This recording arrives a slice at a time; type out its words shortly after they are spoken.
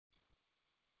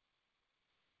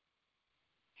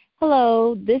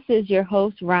Hello, this is your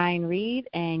host, Ryan Reed,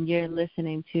 and you're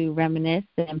listening to Reminisce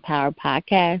the Empower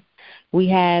podcast. We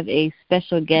have a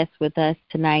special guest with us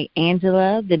tonight,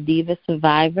 Angela, the Diva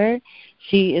Survivor.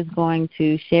 She is going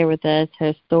to share with us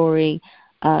her story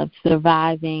of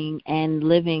surviving and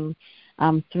living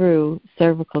through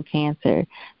cervical cancer.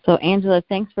 So, Angela,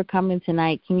 thanks for coming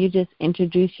tonight. Can you just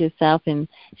introduce yourself and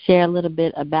share a little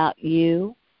bit about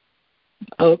you?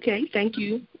 Okay, thank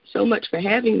you so much for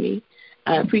having me.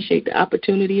 I appreciate the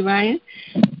opportunity, Ryan.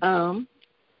 Well,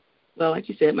 like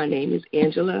you said, my name is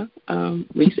Angela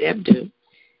Reese Abdu,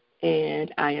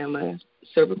 and I am a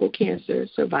cervical cancer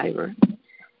survivor.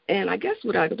 And I guess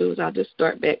what I'll do is I'll just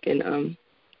start back in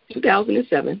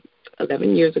 2007,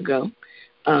 11 years ago.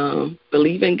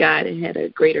 Believe in God and had a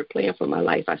greater plan for my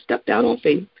life. I stepped out on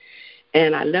faith,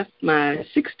 and I left my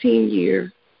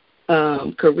 16-year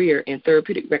career in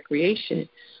therapeutic recreation,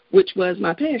 which was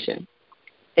my passion.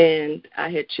 And I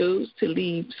had chose to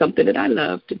leave something that I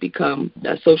love to become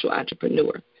a social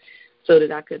entrepreneur so that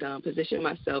I could position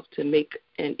myself to make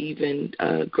an even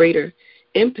greater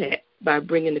impact by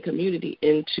bringing the community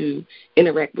in to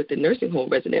interact with the nursing home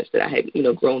residents that I had,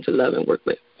 grown to love and work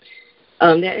with.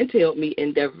 That entailed me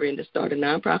endeavoring to start a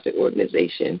nonprofit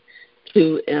organization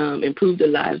to improve the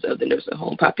lives of the nursing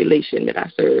home population that I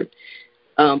served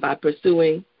by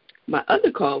pursuing my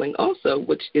other calling also,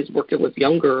 which is working with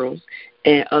young girls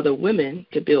and other women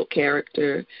to build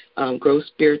character, grow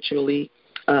spiritually,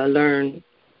 learn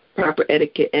proper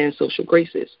etiquette and social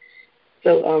graces.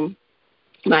 So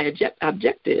my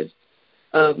objective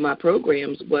of my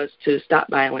programs was to stop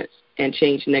violence and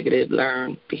change negative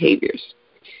learned behaviors.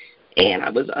 And I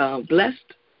was blessed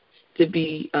to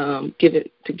be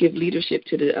give leadership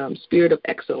to the Spirit of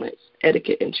Excellence,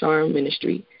 Etiquette and Charm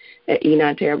Ministry at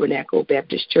Enon Tabernacle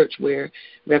Baptist Church, where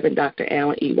Reverend Dr.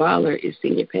 Alan E. Waller is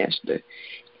senior pastor.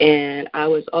 And I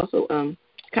was also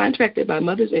contracted by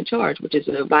Mothers in Charge, which is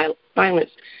a violence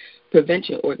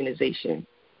prevention organization,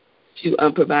 to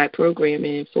provide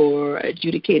programming for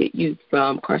adjudicated youth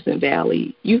from Carson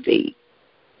Valley Youth Aid.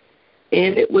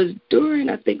 And it was during,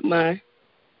 I think, my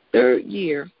third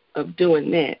year of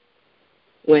doing that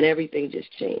when everything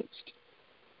just changed.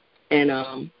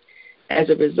 And as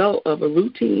a result of a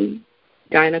routine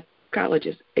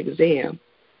gynecologist exam,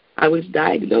 I was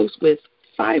diagnosed with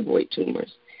fibroid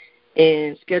tumors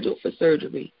and scheduled for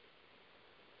surgery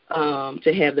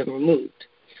to have them removed.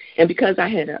 And because I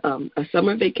had a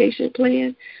summer vacation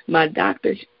plan, my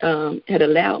doctor had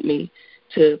allowed me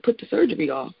to put the surgery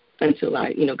off until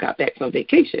I, got back from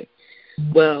vacation.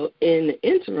 Well, in the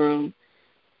interim,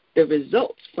 the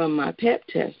results from my Pap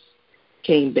test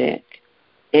came back,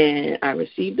 and I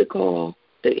received a call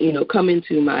to, come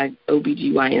into my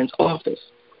OBGYN's office.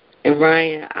 And,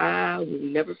 Ryan, I will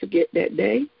never forget that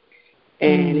day,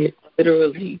 and it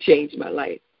literally changed my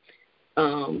life.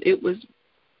 It was,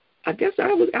 I guess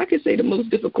I could say, the most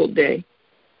difficult day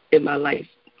in my life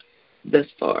thus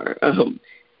far,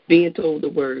 being told the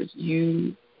words,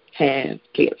 "You have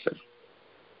cancer."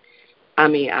 I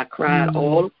mean, I cried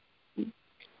all.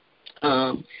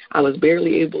 I was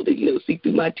barely able to, see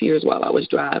through my tears while I was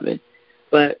driving.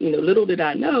 But, little did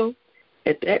I know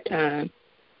at that time,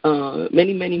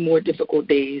 many, many more difficult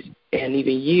days and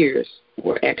even years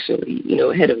were actually,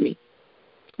 ahead of me.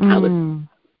 I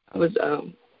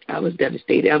was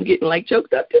devastated. I'm getting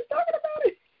choked up just talking about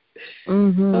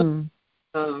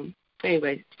it.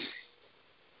 Anyway,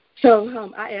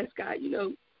 so I asked God,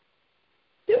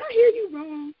 did I hear you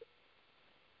wrong?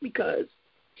 Because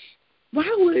why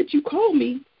would you call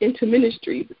me into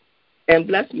ministry and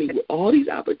bless me with all these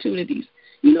opportunities,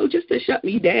 just to shut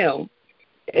me down?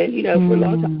 And, for a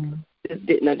long time, I just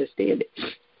didn't understand it.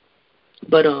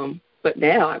 But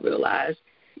now I realize,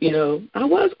 I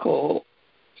was called,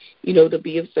 to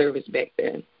be of service back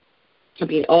then. I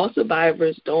mean, all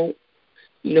survivors don't,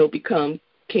 become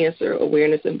cancer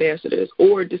awareness ambassadors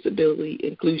or disability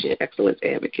inclusion excellence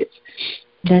advocates.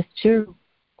 That's true.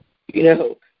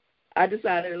 I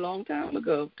decided a long time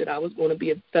ago that I was going to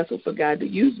be a vessel for God to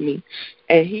use me,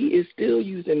 and He is still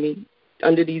using me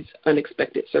under these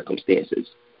unexpected circumstances.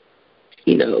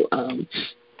 Being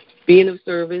of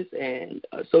service and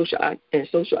social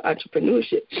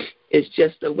entrepreneurship is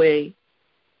just a way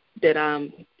that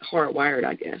I'm hardwired,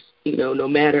 I guess. No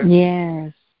matter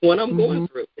what I'm going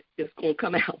through, it's just going to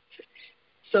come out.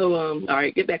 So, all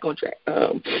right, get back on track.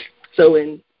 So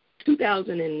in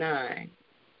 2009,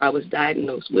 I was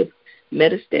diagnosed with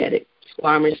metastatic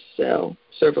squamous cell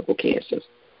cervical cancer.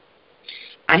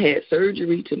 I had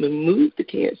surgery to remove the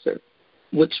cancer,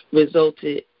 which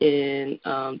resulted in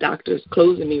doctors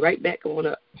closing me right back on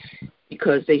up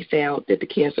because they found that the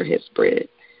cancer had spread.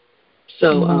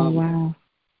 So wow.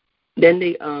 then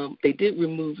they did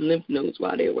remove lymph nodes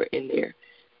while they were in there,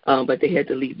 but they had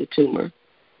to leave the tumor.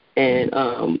 And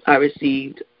I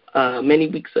received many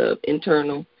weeks of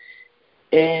internal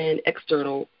and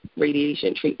external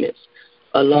radiation treatments,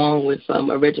 along with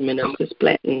a regimen of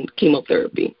cisplatin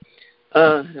chemotherapy.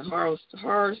 The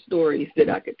horror stories that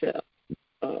I could tell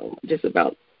just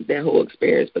about that whole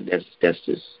experience, but that's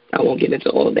just, I won't get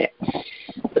into all that.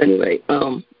 But anyway,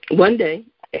 one day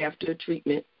after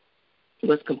treatment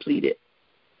was completed,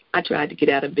 I tried to get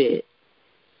out of bed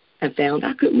and found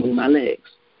I couldn't move my legs.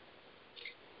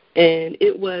 And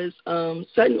it was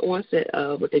sudden onset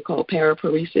of what they call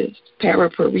paraparesis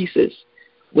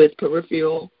with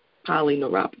peripheral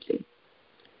polyneuropathy.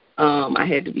 I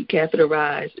had to be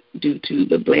catheterized due to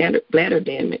the bladder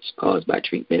damage caused by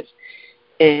treatments.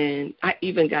 And I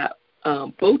even got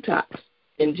Botox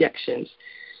injections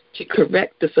to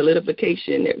correct the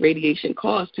solidification that radiation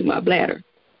caused to my bladder.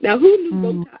 Now, who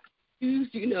knew Botox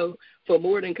used, for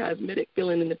more than cosmetic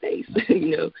filling in the face,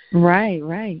 Right.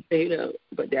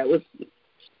 But that was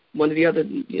one of the other,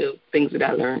 things that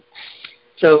I learned.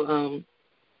 So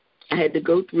I had to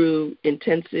go through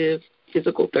intensive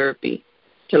physical therapy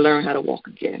to learn how to walk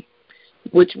again,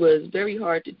 which was very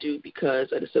hard to do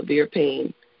because of the severe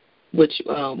pain, which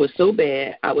was so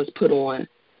bad I was put on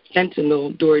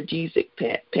fentanyl Duragesic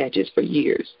patches for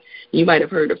years. You might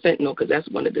have heard of fentanyl because that's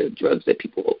one of the drugs that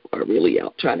people are really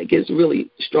out trying to get. It's a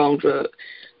really strong drug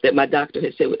that my doctor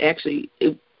had said would actually,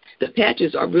 the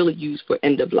patches are really used for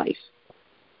end of life,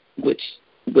 which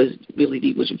was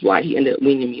why he ended up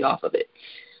weaning me off of it.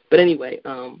 But anyway,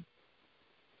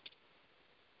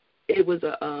 it was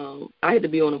I had to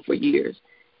be on them for years.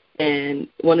 And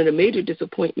one of the major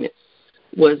disappointments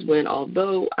was when,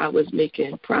 although I was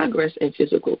making progress in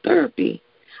physical therapy,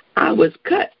 I was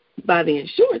cut by the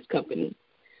insurance company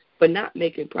for not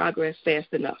making progress fast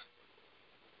enough.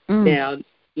 Now,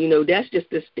 that's just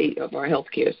the state of our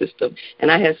healthcare system.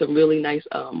 And I had some really nice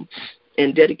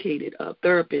and dedicated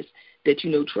therapists that,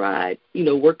 tried,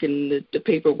 working the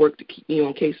paperwork to keep me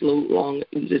on caseload long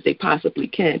as they possibly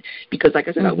can. Because, like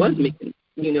I said, I was making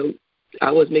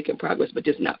progress, but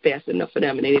just not fast enough for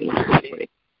them, and they didn't want to pay for it.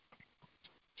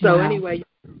 So anyway,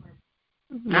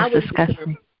 I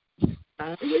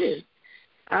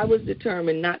was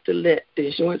determined not to let the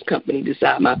insurance company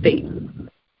decide my fate.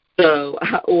 So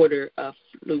I ordered a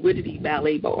fluidity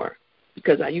ballet bar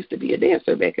because I used to be a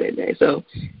dancer back in the day. So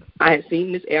I had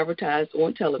seen this advertised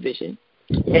on television,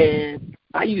 and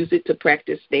I used it to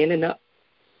practice standing up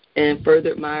and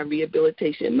furthered my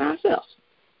rehabilitation myself.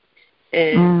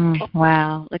 And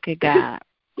wow, look at God.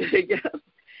 Yeah.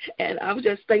 And I was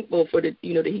just thankful for that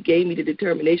he gave me the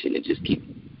determination to just keep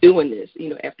doing this,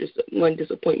 after one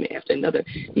disappointment after another.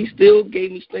 He still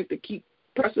gave me strength to keep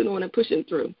pressing on and pushing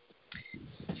through.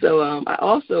 So I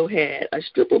also had a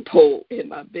stripper pole in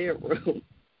my bedroom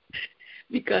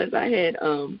because I had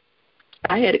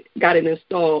got it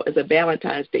installed as a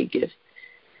Valentine's Day gift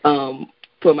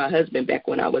for my husband back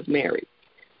when I was married.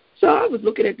 So I was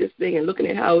looking at this thing and looking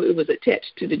at how it was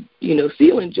attached to the,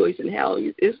 ceiling joist and how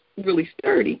it's really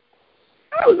sturdy.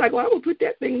 I was like, well, I'm going to put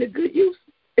that thing to good use.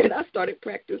 And I started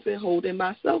practicing holding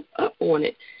myself up on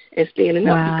it and standing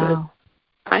up because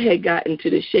I had gotten to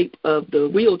the shape of the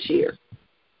wheelchair.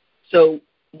 So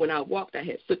when I walked, I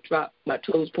had foot drop, my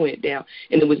toes pointed down,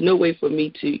 and there was no way for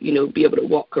me to, be able to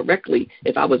walk correctly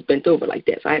if I was bent over like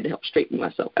that. So I had to help straighten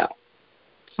myself out.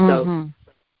 So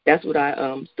that's what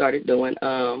I started doing.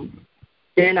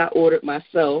 Then I ordered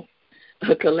myself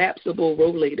a collapsible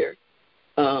rollator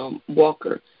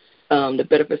walker to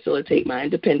better facilitate my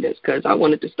independence because I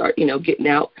wanted to start, getting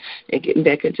out and getting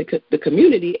back into the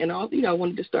community. And also, I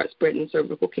wanted to start spreading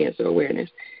cervical cancer awareness.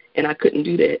 And I couldn't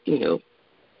do that,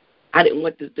 I didn't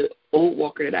want the old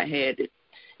walker that I had,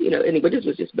 anyway, this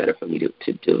was just better for me to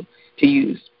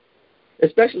use,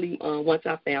 especially once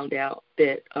I found out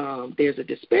that there's a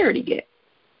disparity gap.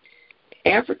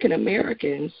 African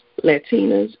Americans,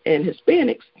 Latinas, and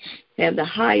Hispanics have the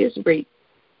highest rate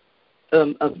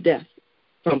of death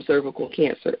from cervical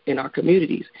cancer in our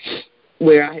communities,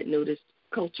 where I had noticed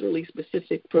culturally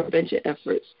specific prevention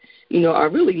efforts, are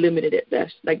really limited at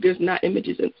best. Like there's not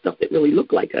images and stuff that really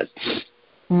look like us.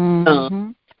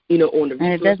 On the resource.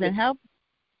 And it doesn't help.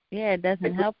 Yeah, it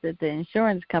doesn't help that the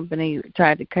insurance company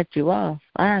tried to cut you off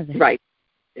either. Right.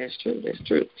 That's true.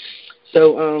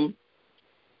 So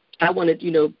I wanted,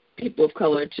 people of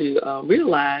color to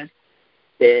realize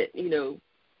that,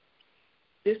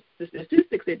 the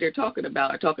statistics that they're talking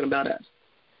about are talking about us.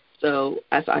 So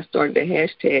as I started the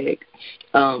hashtag,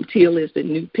 teal is the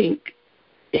new pink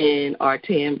in our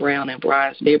tan, brown, and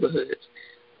bronze neighborhoods,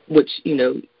 which,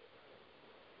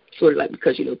 sort of like,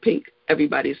 because, pink,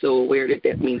 everybody's so aware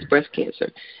that means breast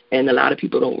cancer. And a lot of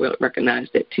people don't recognize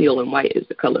that teal and white is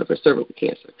the color for cervical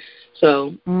cancer.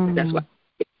 So that's why,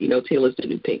 teal is the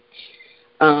new pink.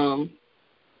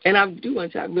 And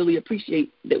I really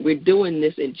appreciate that we're doing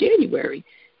this in January,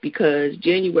 because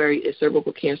January is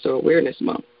Cervical Cancer Awareness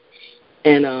Month.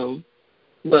 And,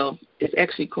 it's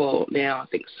actually called now, I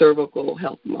think, Cervical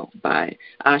Health Month by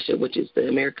ASHA, which is the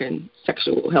American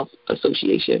Sexual Health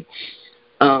Association.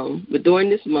 But during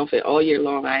this month and all year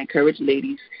long, I encourage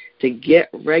ladies to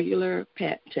get regular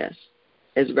Pap tests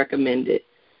as recommended.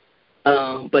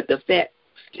 But the fact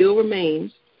still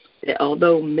remains that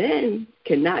although men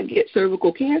cannot get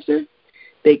cervical cancer,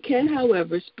 they can,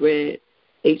 however, spread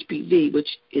HPV,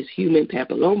 which is human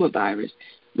papillomavirus,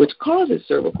 which causes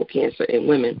cervical cancer in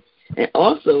women. And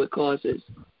also it causes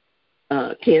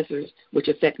cancers which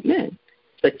affect men,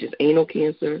 such as anal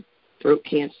cancer, throat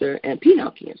cancer, and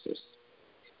penile cancers.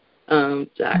 So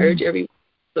I urge everyone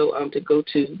to go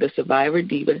to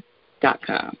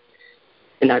thesurvivordiva.com,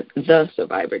 and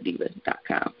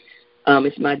thesurvivordiva.com.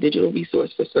 It's my digital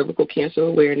resource for cervical cancer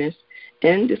awareness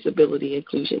and disability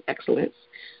inclusion excellence,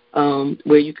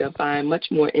 where you can find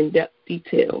much more in-depth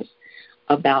details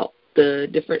about the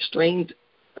different strains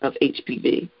of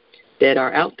HPV that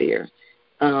are out there.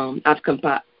 I've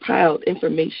compiled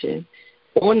information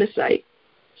on the site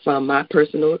from my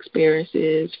personal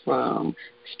experiences, from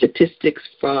statistics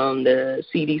from the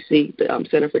CDC, the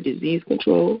Center for Disease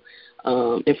Control,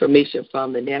 information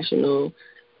from the National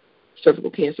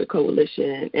Cervical Cancer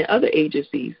Coalition, and other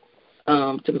agencies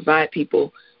to provide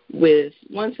people with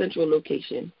one central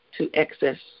location to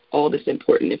access all this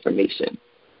important information.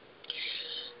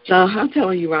 So I'm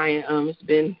telling you, Ryan, it's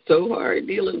been so hard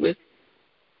dealing with,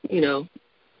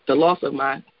 the loss of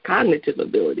my cognitive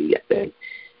ability, I think,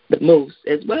 the most,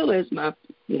 as well as my,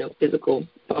 physical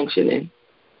functioning.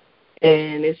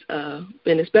 And it's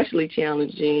been especially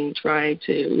challenging trying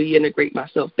to reintegrate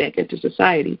myself back into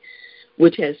society,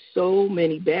 which has so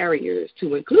many barriers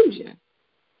to inclusion.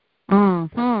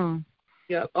 Mm-hmm.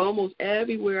 Yeah, almost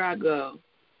everywhere I go,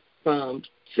 from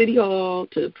City Hall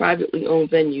to privately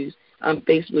owned venues, I'm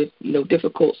faced with,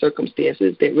 difficult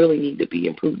circumstances that really need to be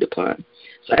improved upon.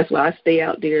 So that's why I stay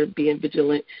out there being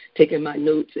vigilant, taking my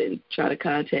notes and try to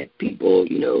contact people,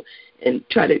 and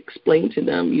try to explain to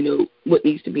them, what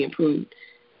needs to be improved,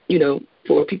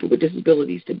 for people with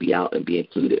disabilities to be out and be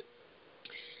included.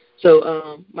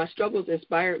 So my struggles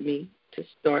inspired me to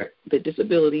start the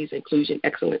Disabilities Inclusion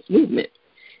Excellence Movement,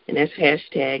 and that's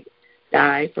hashtag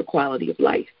Die for Quality of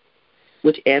Life,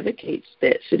 which advocates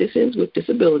that citizens with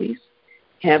disabilities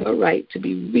have a right to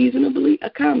be reasonably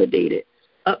accommodated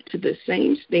up to the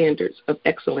same standards of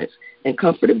excellence and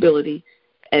comfortability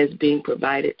as being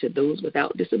provided to those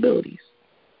without disabilities.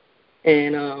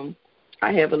 And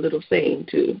I have a little saying,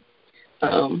 too.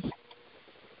 And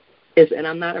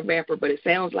I'm not a rapper, but it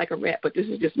sounds like a rap, but this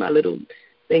is just my little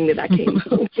thing that I came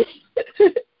up with.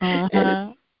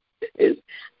 Uh-huh.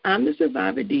 I'm the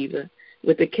survivor diva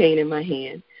with a cane in my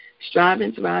hand,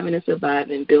 striving, thriving, and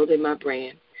surviving, building my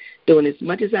brand, doing as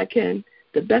much as I can,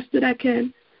 the best that I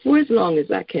can, for as long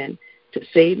as I can, to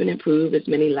save and improve as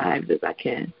many lives as I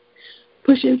can.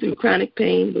 Pushing through chronic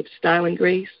pain with style and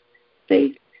grace,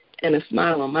 faith, and a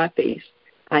smile on my face,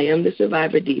 I am the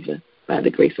survivor diva by the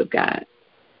grace of God.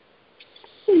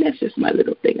 And that's just my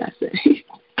little thing I say.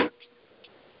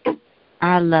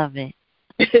 I love it.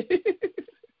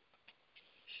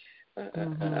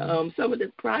 Some of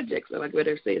the projects, I'd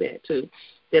better say that too,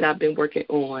 that I've been working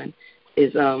on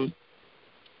is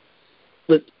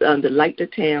with the Light the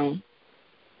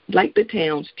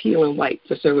Town's Teal and White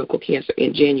for Cervical Cancer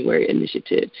in January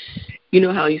initiative. You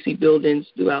know how you see buildings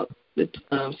throughout the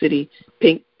city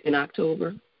pink in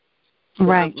October? So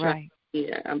right.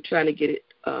 Yeah, I'm trying to get it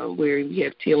where we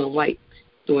have teal and white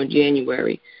during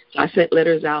January. So I sent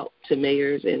letters out to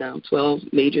mayors in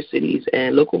 12 major cities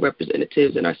and local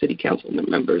representatives and our city council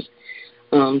members.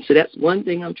 So that's one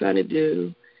thing I'm trying to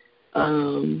do.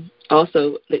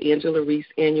 Also, the Angela Reese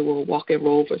annual walk and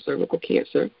roll for cervical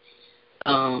cancer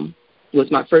was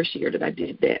my first year that I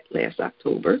did that last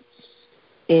October.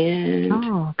 And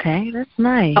okay, that's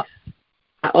nice.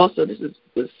 I also,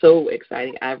 was so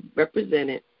exciting. I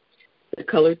represented the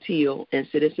color teal and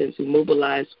citizens who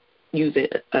mobilized using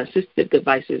assistive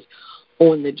devices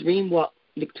on the Dream Walk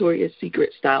Victoria's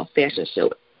Secret style fashion show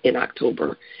in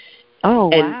October. Oh,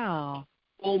 wow.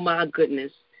 Oh, my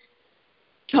goodness.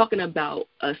 Talking about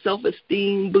a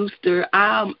self-esteem booster.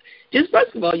 Just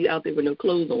first of all, you out there with no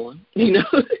clothes on,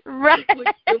 Right.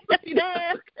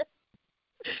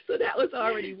 So that was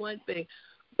already one thing.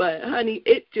 But, honey,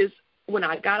 it just when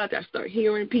I got out there, I started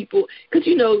hearing people. Because,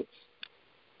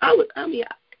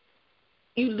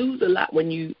 you lose a lot when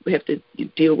you have to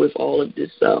deal with all of this,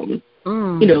 body.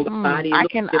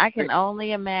 I can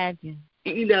only imagine.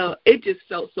 It just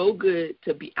felt so good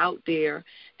to be out there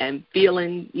and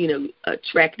feeling,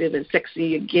 attractive and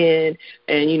sexy again.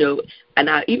 And,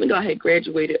 and even though I had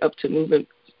graduated up to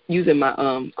using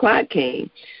my quad cane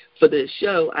for the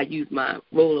show, I used my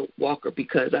roller walker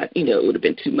because it would have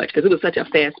been too much because it was such a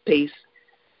fast pace,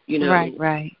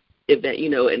 right. event,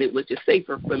 and it was just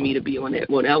safer for me to be on that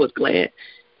one. I was glad.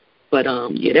 But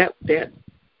that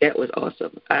was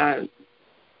awesome.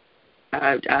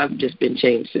 I've just been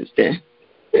changed since then.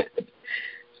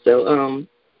 So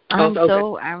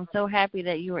I'm so happy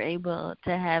that you were able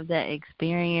to have that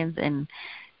experience and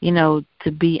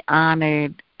to be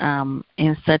honored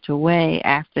in such a way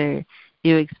after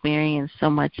you experienced so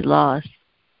much loss.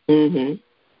 Mhm.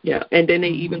 Yeah, and then they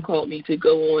even called me to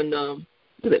go on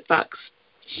was it Fox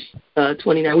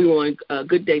 29. We were on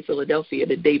Good Day Philadelphia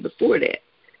the day before that.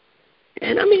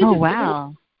 And I mean,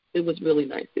 wow. It was really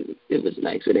nice. It was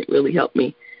nice, and it really helped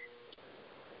me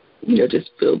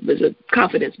just feel as a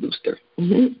confidence booster.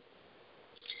 Mm-hmm.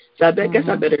 So I guess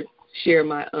I better share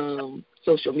my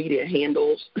social media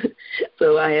handles.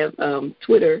 So I have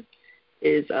Twitter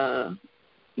is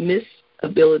Miss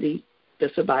Ability,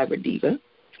 the Survivor Diva.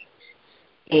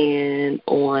 And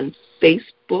on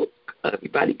Facebook,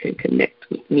 everybody can connect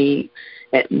with me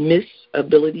at Miss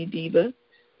Ability Diva,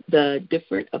 the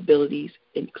Different Abilities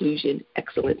Inclusion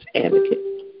Excellence Advocate.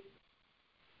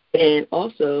 And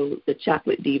also the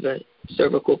Chocolate Diva,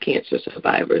 Cervical Cancer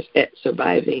Survivors at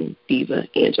Surviving Diva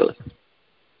Angela.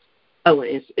 Oh,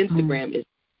 and Instagram is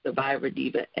Survivor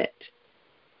Diva at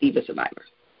Diva Survivor.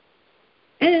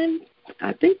 And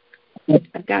I think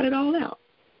I got it all out.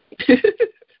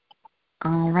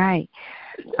 All right.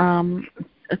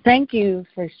 Thank you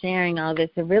for sharing all this.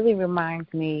 It really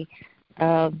reminds me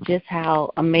of just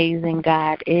how amazing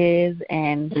God is.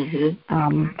 And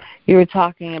you were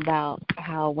talking about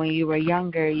how when you were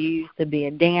younger, you used to be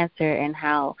a dancer and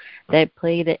how that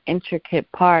played an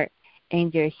intricate part in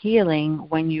your healing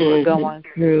when you were going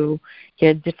through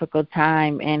your difficult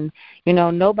time. And,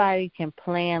 nobody can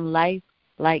plan life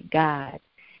like God.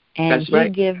 And That's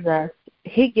right.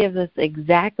 He gives us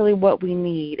exactly what we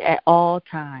need at all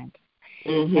times.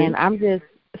 And I'm just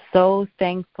so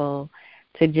thankful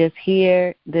to just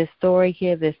hear this story,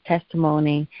 hear this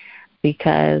testimony,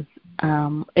 because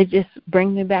it just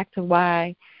brings me back to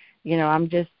why, I'm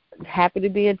just happy to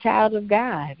be a child of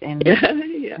God. And,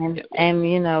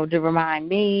 to remind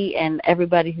me and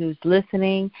everybody who's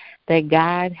listening that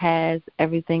God has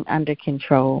everything under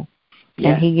control.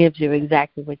 And He gives you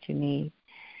exactly what you need.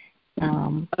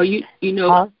 Go ahead.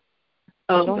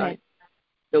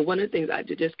 So one of the things that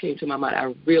just came to my mind,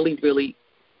 I really, really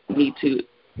need to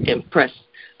impress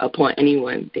upon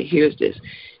anyone that hears this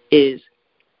is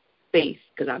faith,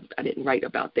 because I didn't write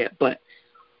about that. But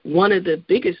one of the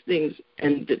biggest things,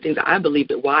 and the things that I believe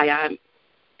that why I'm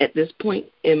at this point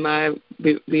in my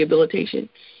rehabilitation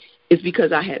is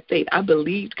because I had faith. I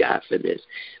believed God for this.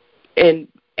 And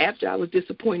after I was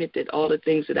disappointed that all the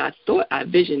things that I thought I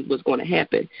visioned was going to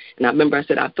happen, and I remember I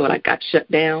said I thought I got shut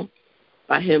down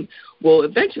by Him. Well,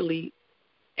 eventually,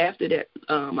 after that,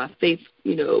 my faith,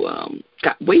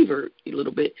 got wavered a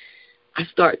little bit. I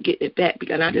started getting it back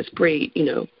because I just prayed,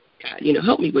 God,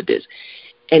 help me with this.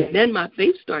 And then my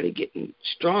faith started getting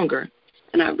stronger,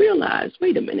 and I realized,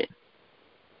 wait a minute,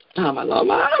 my Lord,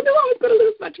 I knew I was going to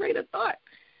lose my train of thought.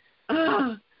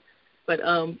 But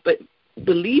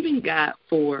believing God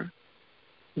for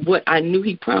what I knew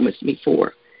He promised me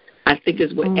for, I think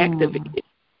is what activated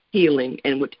healing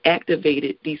and what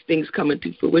activated these things coming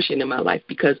to fruition in my life,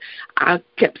 because I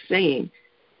kept saying,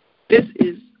 this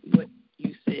is what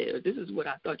you said, or this is what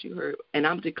I thought you heard, and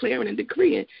I'm declaring and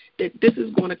decreeing that this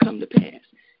is going to come to pass.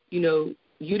 You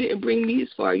didn't bring me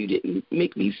this far. You didn't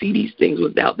make me see these things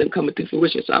without them coming to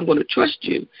fruition. So I'm going to trust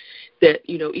you that,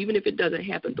 even if it doesn't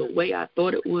happen the way I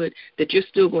thought it would, that you're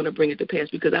still going to bring it to pass,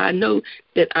 because I know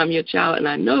that I'm your child, and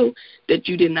I know that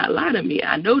you did not lie to me.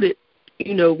 I know that,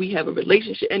 we have a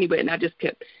relationship anyway, and I just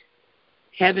kept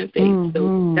having faith.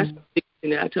 So that's the big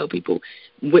thing that I tell people.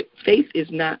 Faith is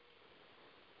not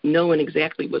knowing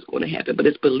exactly what's going to happen, but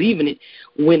it's believing it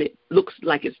when it looks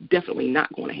like it's definitely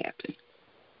not going to happen.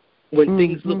 When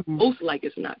things look most like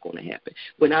it's not going to happen.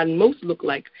 When I most looked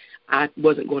like I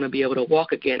wasn't going to be able to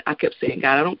walk again, I kept saying,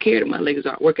 God, I don't care that my legs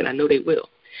aren't working. I know they will.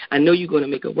 I know you're going to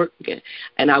make it work again.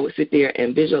 And I would sit there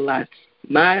and visualize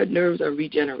my nerves are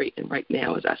regenerating right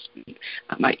now as I speak.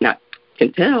 I might not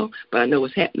can tell, but I know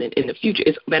what's happening in the future.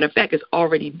 As a matter of fact, it's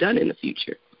already done in the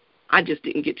future. I just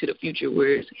didn't get to the future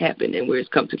where it's happened and where it's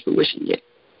come to fruition yet.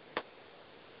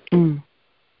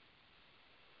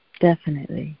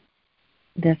 Definitely.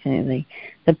 Definitely.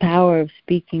 The power of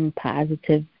speaking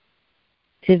positivity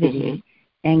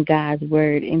and God's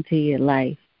word into your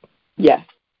life. Yes.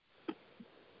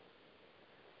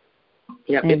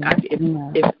 Yeah.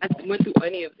 If I went through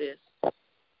any of this,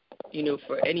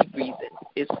 for any reason,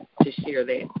 it's to share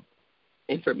that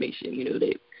information,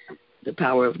 that the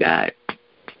power of God.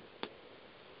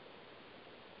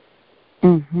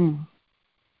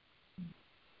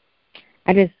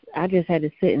 I just had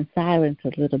to sit in silence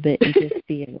a little bit and just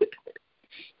feel it.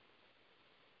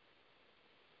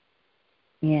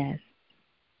 Yes.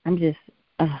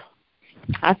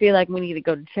 I feel like we need to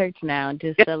go to church now and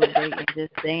just celebrate and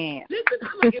just dance. Listen,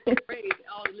 I'm going to give you praise.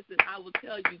 Oh, listen, I will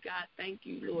tell you, God, thank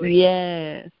you, Lord.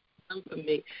 Yes. For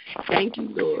me. Thank you,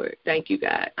 Lord. Thank you,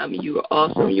 God. I mean, you are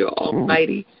awesome. You're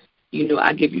almighty.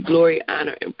 I give you glory,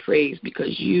 honor, and praise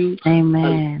because you.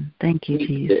 Amen. Thank you,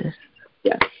 Jesus.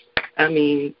 Yes. I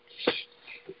mean,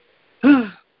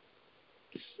 it's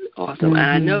awesome.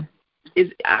 I know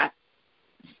he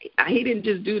didn't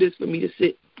just do this for me to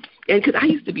sit, and because I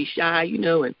used to be shy,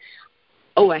 and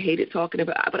I hated talking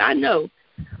about, but I know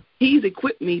he's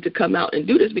equipped me to come out and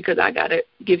do this because I gotta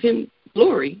give him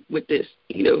glory with this,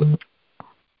 Yes,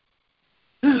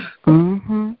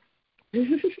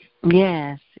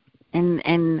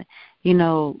 and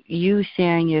you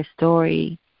sharing your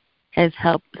story has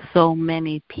helped so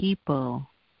many people.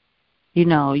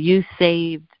 You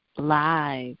saved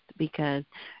lives because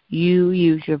you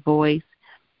use your voice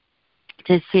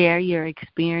to share your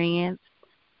experience,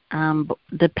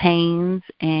 the pains,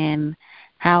 and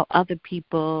how other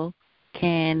people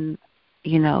can,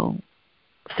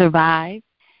 survive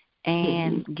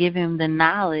and give him the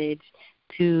knowledge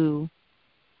to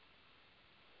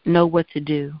know what to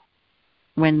do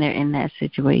when they're in that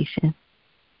situation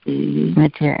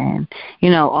that you're in.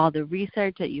 All the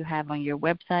research that you have on your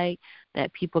website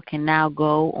that people can now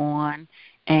go on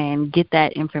and get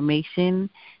that information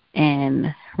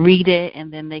and read it,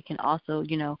 and then they can also,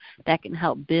 that can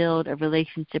help build a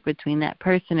relationship between that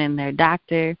person and their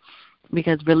doctor,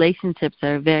 because relationships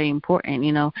are very important,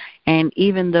 and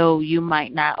even though you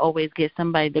might not always get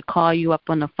somebody to call you up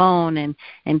on the phone and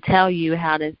tell you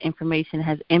how this information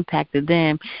has impacted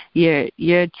them,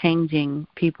 you're changing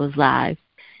people's lives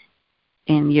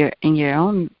in your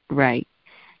own right.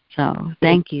 So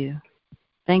thank you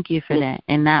for that,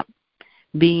 and not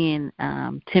being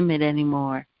timid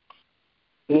anymore.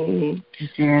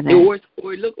 Share that.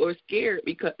 Or scared,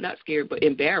 because not scared but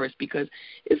embarrassed, because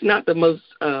it's not the most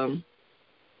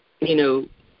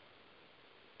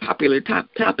popular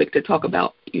topic to talk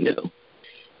about,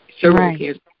 cervical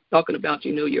cancer, talking about,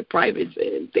 your privates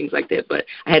and things like that. But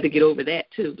I had to get over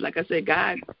that too. Like I said,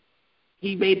 God,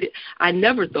 he made it. I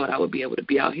never thought I would be able to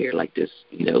be out here like this,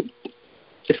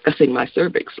 discussing my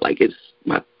cervix like it's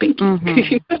my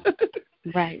pinky.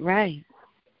 Right.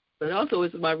 But also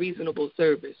it's my reasonable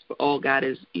service for all God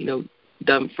has,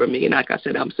 done for me. And like I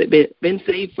said, I'm been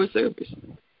saved for service.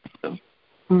 So.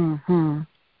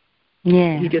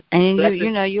 Yeah. And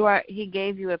he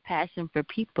gave you a passion for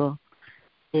people.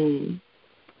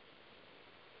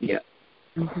 Yeah.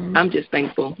 I'm just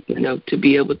thankful, to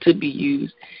be able to be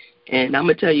used. And I'm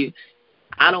going to tell you,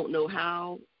 I don't know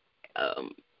how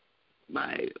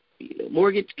my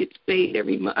mortgage gets paid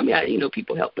every month. I mean,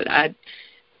 people help, but and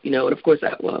of course I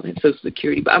have Social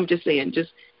Security, but I'm just saying,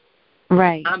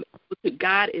 right.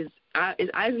 God is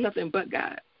nothing but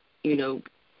God.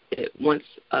 Once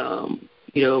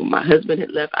my husband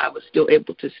had left, I was still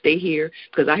able to stay here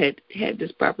because I had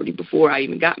this property before I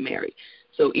even got married.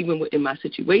 So even in my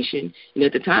situation,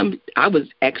 at the time I was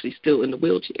actually still in the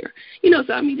wheelchair.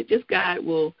 So I mean, just God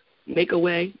will make a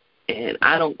way, and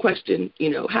I don't question,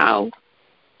 how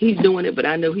he's doing it, but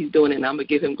I know he's doing it, and I'm going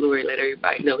to give him glory, let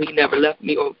everybody know he never left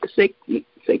me or forsake me,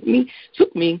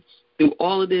 took me through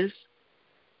all of this,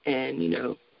 and,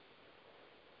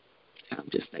 I'm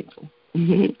just thankful.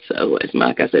 So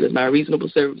like I said, it's my reasonable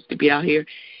service to be out here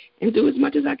and do as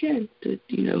much as I can to,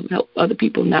 help other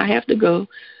people not have to go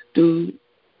through,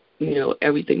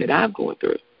 everything that I've gone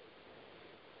through.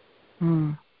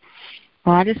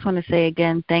 Well, I just want to say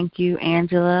again, thank you,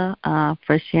 Angela,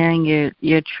 for sharing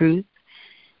your truth.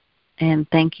 And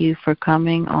thank you for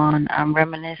coming on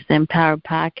Reminisce Empower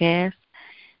podcast.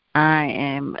 I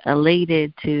am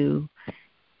elated to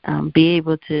be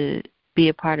able to be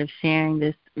a part of sharing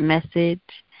this message,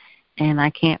 and I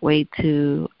can't wait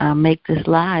to make this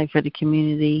live for the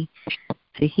community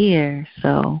to hear.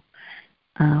 So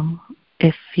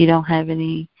if you don't have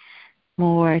any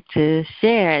more to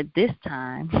share at this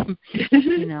time,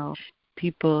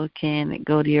 people can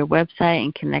go to your website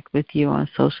and connect with you on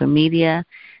social media.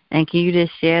 And can you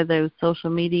just share those social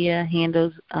media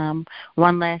handles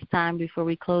one last time before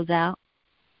we close out?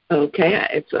 Okay.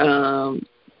 It's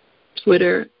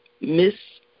Twitter,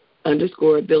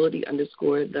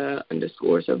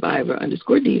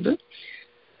 Miss_ability_the_survivor_diva.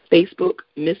 Facebook,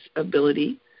 Miss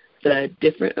Ability, the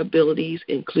Different Abilities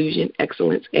Inclusion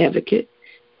Excellence Advocate.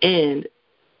 And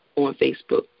on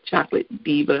Facebook, Chocolate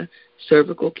Diva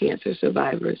Cervical Cancer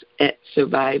Survivors at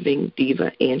Surviving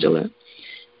Diva Angela.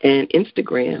 And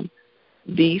Instagram,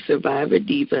 The Survivor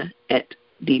Diva at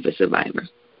Diva Survivor.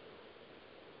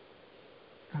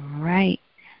 All right.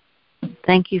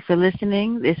 Thank you for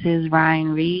listening. This is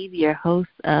Ryan Reed, your host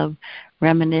of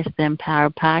Reminisce the Empower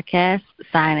podcast,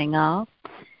 signing off.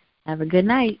 Have a good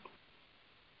night.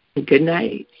 Good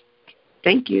night.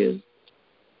 Thank you.